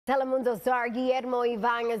Telemundo star Guillermo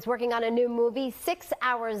is working on a new movie 6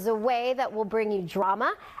 hours away that will bring you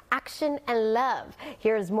drama, action, and love.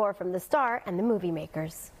 Here's more from the star and the movie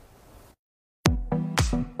makers.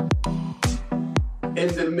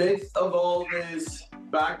 In the midst of all this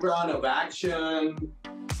background of action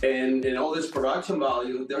and all this production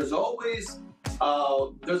value, there's always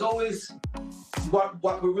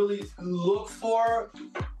what we really look for,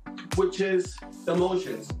 which is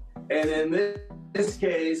emotions. And in this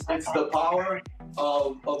case, it's the power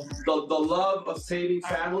of the love of saving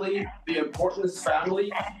family, the importance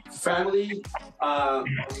family. Family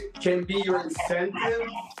can be your incentive,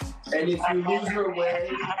 and if you lose your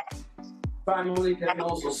way, family can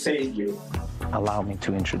also save you. Allow me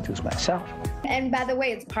to introduce myself. And by the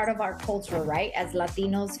way, it's part of our culture, right? As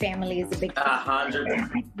Latinos, family is a big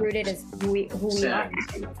 100% rooted as who we are.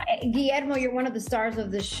 Guillermo, you're one of the stars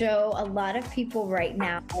of the show. A lot of people right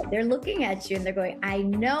now, they're looking at you and they're going, I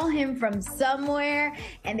know him from somewhere,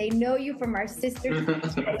 and they know you from our sisters.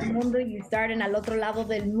 You started in Al Otro Lado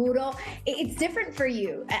del Muro. It's different for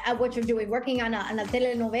you at what you're doing, working on a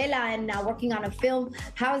telenovela and now working on a film.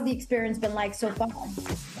 How has the experience been like so far?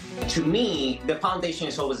 To me, the foundation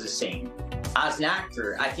is always the same. As an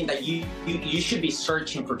actor, I think that you should be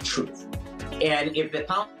searching for truth. And if the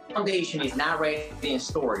foundation is not writing a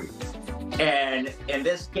story, and in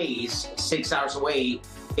this case, 6 hours away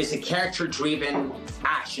is a character-driven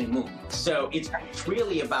action movie. So it's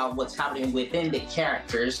really about what's happening within the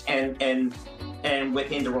characters and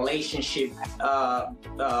within the relationship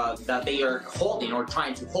that they are holding or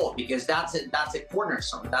trying to hold, because that's a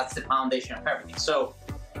cornerstone. That's the foundation of everything. So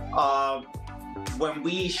when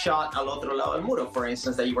we shot Al Otro Lado del Muro, for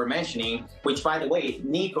instance, that you were mentioning, which, by the way,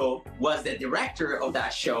 Nico was the director of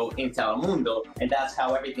that show in Telemundo, and that's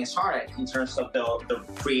how everything started in terms of the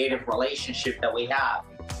creative relationship that we have.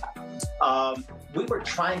 We were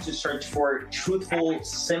trying to search for truthful,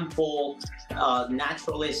 simple,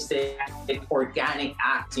 naturalistic, organic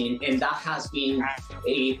acting, and that has been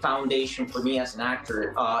a foundation for me as an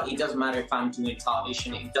actor. It doesn't matter if I'm doing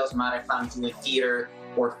television, it doesn't matter if I'm doing theater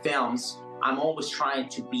or films. I'm always trying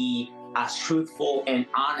to be as truthful and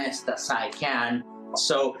honest as I can.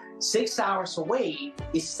 So 6 hours away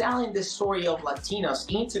is telling the story of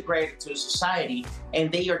Latinos integrated to society,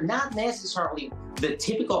 and they are not necessarily the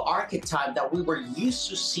typical archetype that we were used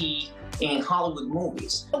to see in Hollywood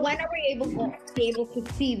movies. When are we able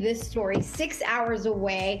to see this story 6 hours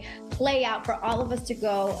away play out for all of us to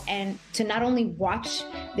go and to not only watch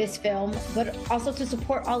this film, but also to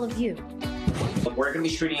support all of you? We're going to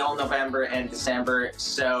be shooting all November and December.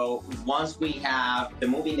 So once we have the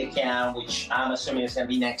movie in the can, which I'm assuming is going to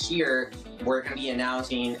be next year, we're going to be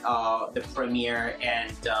announcing the premiere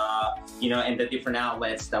and and the different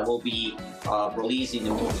outlets that will be releasing the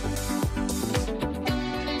movie.